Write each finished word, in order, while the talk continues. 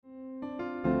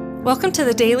Welcome to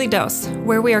the Daily Dose,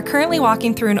 where we are currently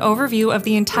walking through an overview of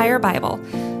the entire Bible.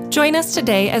 Join us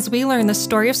today as we learn the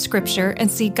story of Scripture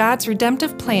and see God's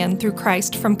redemptive plan through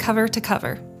Christ from cover to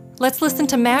cover. Let's listen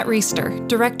to Matt Reisetter,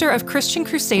 Director of Christian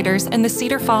Crusaders and the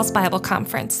Cedar Falls Bible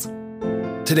Conference.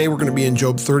 Today we're going to be in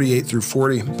Job 38 through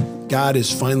 40. God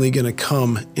is finally going to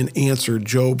come and answer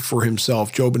Job for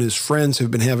himself. Job and his friends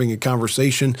have been having a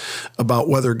conversation about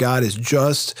whether God is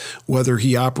just, whether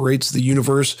he operates the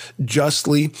universe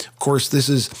justly. Of course, this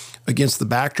is against the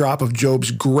backdrop of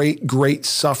Job's great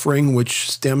suffering, which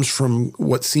stems from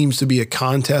what seems to be a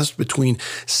contest between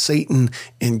Satan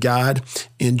and God.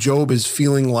 And Job is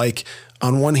feeling like,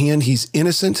 on one hand, he's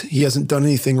innocent. He hasn't done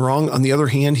anything wrong. On the other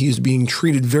hand, he's being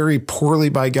treated very poorly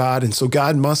by God, and so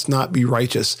God must not be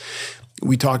righteous.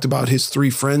 We talked about his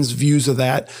three friends' views of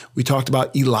that. We talked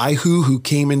about Elihu, who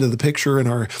came into the picture in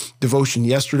our devotion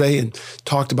yesterday, and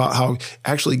talked about how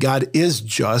actually God is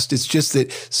just. It's just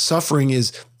that suffering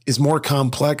is more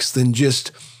complex than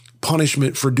just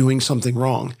punishment for doing something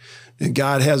wrong. And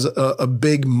God has a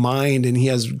big mind, and he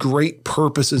has great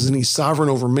purposes, and he's sovereign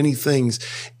over many things.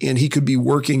 And he could be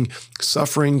working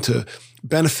suffering to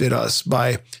benefit us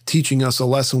by teaching us a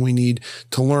lesson we need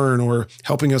to learn, or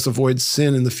helping us avoid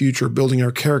sin in the future, building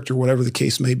our character, whatever the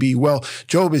case may be. Well,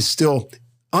 Job is still,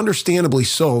 understandably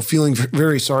so, feeling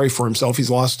very sorry for himself.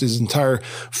 He's lost his entire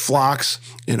flocks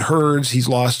and herds. He's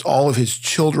lost all of his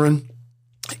children.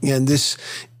 And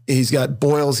he's got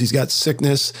boils, he's got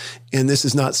sickness, and this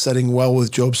is not setting well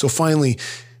with Job. So finally,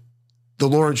 the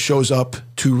Lord shows up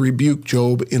to rebuke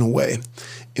Job in a way.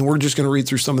 And we're just going to read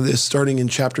through some of this, starting in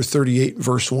chapter 38,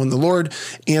 verse 1. The Lord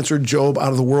answered Job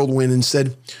out of the whirlwind and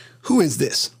said, "Who is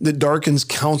this that darkens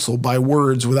counsel by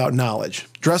words without knowledge?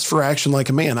 Dress for action like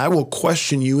a man. I will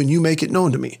question you, and you make it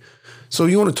known to me." So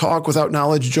you want to talk without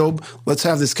knowledge, Job? Let's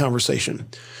have this conversation.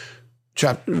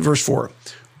 Verse 4.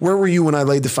 "Where were you when I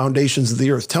laid the foundations of the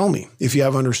earth? Tell me, if you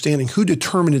have understanding. Who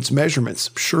determined its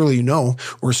measurements? Surely you know,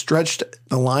 or stretched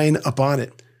the line upon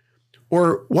it.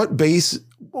 Or what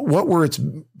were its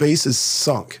bases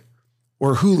sunk?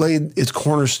 Or who laid its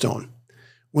cornerstone?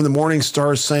 When the morning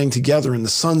stars sang together and the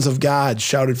sons of God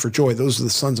shouted for joy." Those are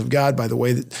the sons of God, by the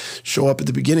way, that show up at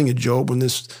the beginning of Job when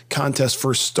this contest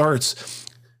first starts,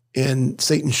 and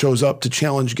Satan shows up to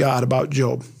challenge God about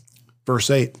Job. Verse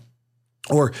 8.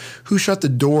 "Or who shut the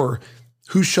door?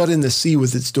 Who shut in the sea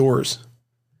with its doors?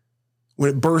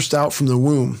 When it burst out from the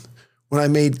womb, when I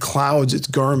made clouds its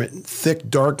garment,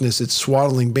 thick darkness its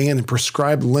swaddling band, and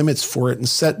prescribed limits for it, and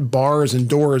set bars and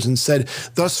doors, and said,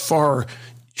 thus far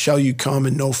shall you come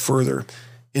and no further,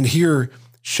 and here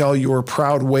shall your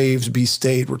proud waves be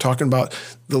stayed." We're talking about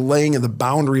the laying of the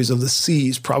boundaries of the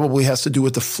seas, probably has to do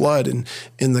with the flood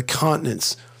and the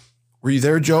continents. Were you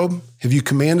there, Job? Have you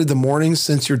commanded the mornings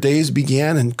since your days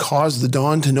began, and caused the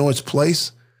dawn to know its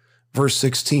place? Verse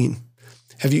 16.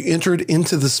 "Have you entered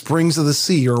into the springs of the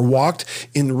sea, or walked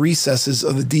in the recesses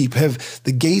of the deep? Have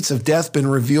the gates of death been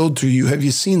revealed to you? Have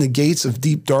you seen the gates of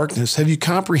deep darkness? Have you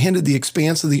comprehended the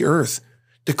expanse of the earth?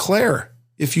 Declare,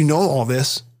 if you know all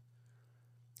this.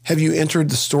 Have you entered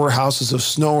the storehouses of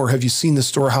snow, or have you seen the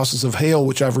storehouses of hail,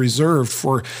 which I've reserved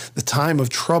for the time of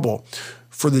trouble,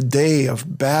 for the day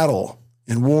of battle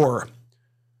and war?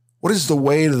 What is the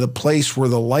way to the place where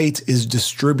the light is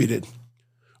distributed,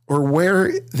 or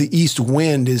where the east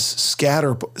wind is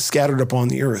scattered upon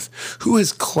the earth? Who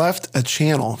has cleft a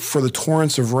channel for the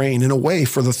torrents of rain, and a way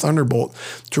for the thunderbolt,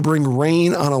 to bring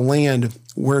rain on a land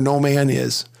where no man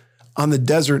is, on the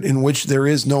desert in which there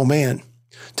is no man,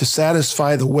 to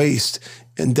satisfy the waste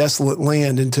and desolate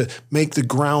land, and to make the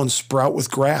ground sprout with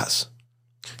grass?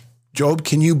 Job,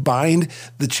 can you bind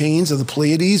the chains of the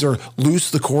Pleiades, or loose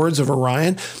the cords of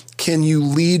Orion? Can you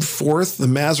lead forth the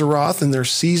Mazzaroth in their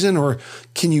season, or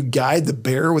can you guide the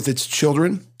bear with its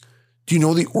children? Do you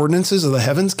know the ordinances of the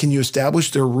heavens? Can you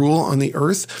establish their rule on the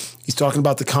earth?" He's talking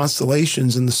about the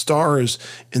constellations and the stars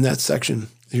in that section.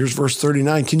 Here's verse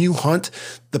 39. "Can you hunt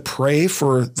the prey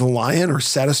for the lion, or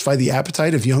satisfy the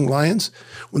appetite of young lions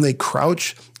when they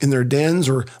crouch in their dens,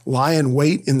 or lie in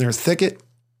wait in their thicket?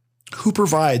 Who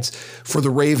provides for the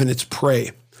raven its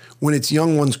prey, when its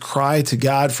young ones cry to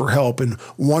God for help and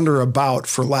wander about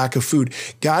for lack of food?"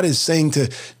 God is saying to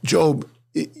Job,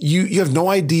 you have no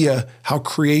idea how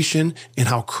creation and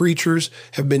how creatures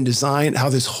have been designed, how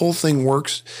this whole thing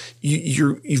works.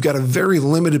 You've got a very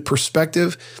limited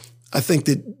perspective. I think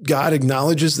that God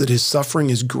acknowledges that his suffering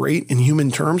is great in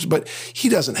human terms, but he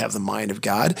doesn't have the mind of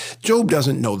God. Job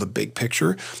doesn't know the big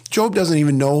picture. Job doesn't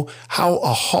even know how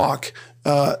a hawk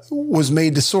was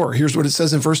made to soar. Here's what it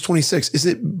says in verse 26. "Is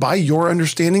it by your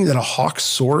understanding that a hawk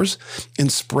soars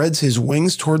and spreads his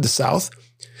wings toward the south?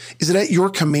 Is it at your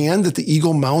command that the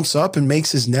eagle mounts up and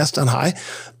makes his nest on high?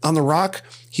 On the rock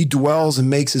he dwells and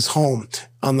makes his home,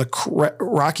 on the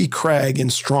rocky crag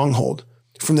and stronghold.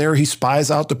 From there he spies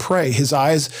out the prey. His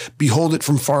eyes behold it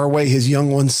from far away. His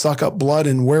young ones suck up blood,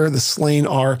 and where the slain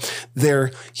are,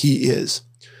 there he is.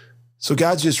 So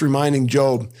God's just reminding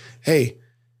Job, hey,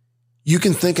 you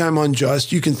can think I'm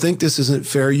unjust. You can think this isn't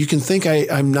fair. You can think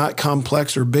I'm not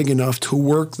complex or big enough to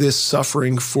work this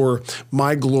suffering for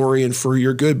my glory and for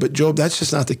your good. But Job, that's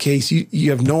just not the case.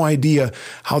 You have no idea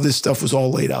how this stuff was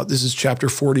all laid out. This is chapter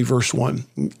 40, verse 1.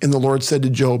 And the Lord said to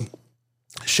Job,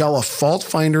 shall a fault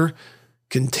finder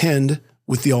contend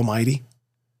with the Almighty?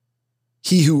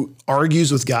 He who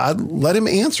argues with God, let him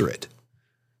answer it.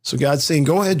 So God's saying,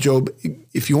 go ahead, Job.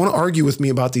 If you want to argue with me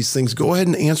about these things, go ahead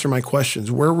and answer my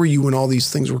questions. Where were you when all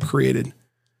these things were created?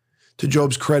 To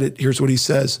Job's credit, here's what he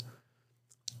says.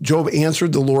 Job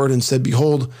answered the Lord and said,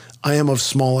 behold, I am of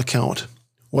small account.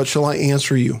 What shall I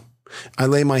answer you? I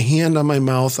lay my hand on my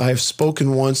mouth. I have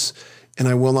spoken once, and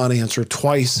I will not answer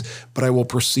twice, but I will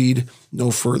proceed no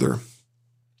further.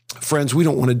 Friends, we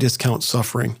don't want to discount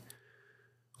suffering.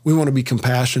 We want to be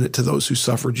compassionate to those who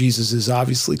suffer. Jesus is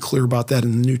obviously clear about that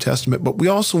in the New Testament, but we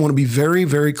also want to be very,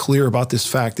 very clear about this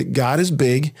fact that God is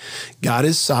big, God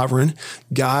is sovereign,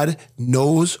 God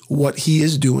knows what he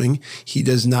is doing. He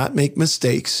does not make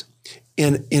mistakes.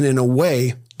 And in a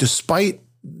way, despite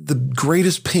the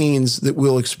greatest pains that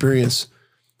we'll experience,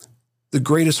 the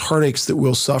greatest heartaches that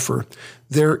we'll suffer,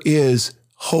 there is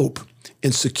hope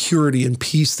and security and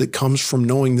peace that comes from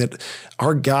knowing that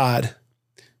our God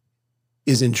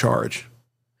is in charge.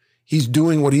 He's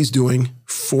doing what he's doing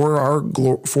for our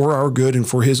good and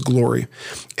for his glory.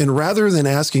 And rather than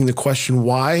asking the question,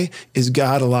 why is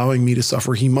God allowing me to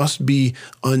suffer? He must be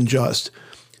unjust.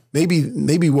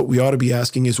 Maybe what we ought to be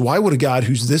asking is, why would a God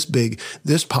who's this big,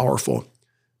 this powerful,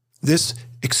 this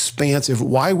expansive,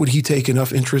 why would he take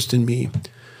enough interest in me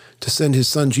to send his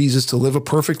son Jesus to live a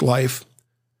perfect life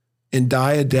and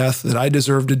die a death that I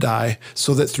deserve to die,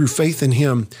 so that through faith in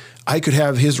him, I could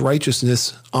have his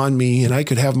righteousness on me and I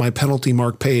could have my penalty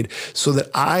mark paid, so that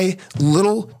I,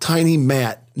 little tiny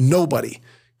Matt, nobody,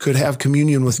 could have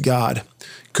communion with God,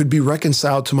 could be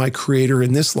reconciled to my Creator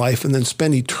in this life, and then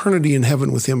spend eternity in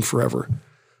heaven with him forever.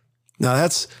 Now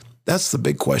that's the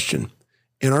big question.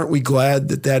 And aren't we glad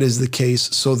that that is the case,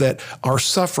 so that our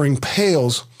suffering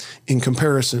pales in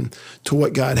comparison to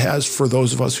what God has for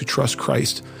those of us who trust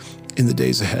Christ in the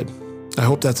days ahead. I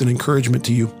hope that's an encouragement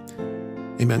to you.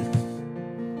 Amen.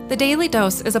 The Daily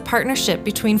Dose is a partnership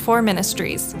between 4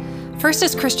 ministries. First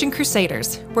is Christian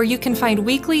Crusaders, where you can find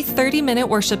weekly 30-minute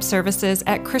worship services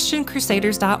at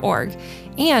christiancrusaders.org,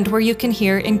 and where you can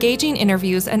hear engaging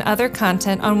interviews and other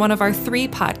content on one of our 3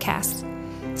 podcasts.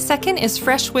 Second is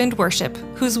Fresh Wind Worship,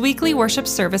 whose weekly worship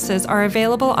services are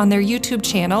available on their YouTube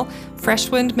channel,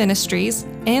 Fresh Wind Ministries,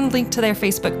 and linked to their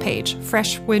Facebook page,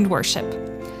 Fresh Wind Worship.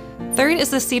 Third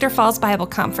is the Cedar Falls Bible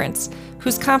Conference,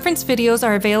 whose conference videos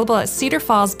are available at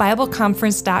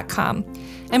cedarfallsbibleconference.com.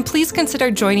 And please consider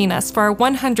joining us for our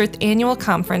 100th annual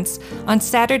conference on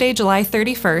Saturday, July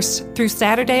 31st through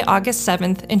Saturday, August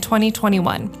 7th in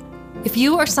 2021. If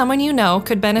you or someone you know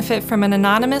could benefit from an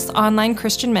anonymous online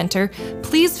Christian mentor,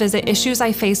 please visit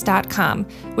issuesiface.com,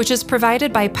 which is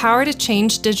provided by Power to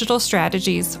Change Digital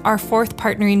Strategies, our 4th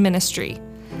partnering ministry.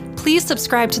 Please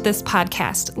subscribe to this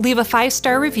podcast, leave a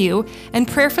 5-star review, and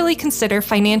prayerfully consider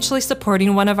financially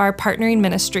supporting one of our partnering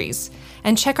ministries.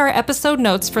 And check our episode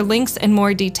notes for links and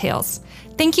more details.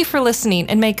 Thank you for listening,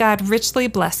 and may God richly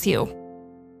bless you.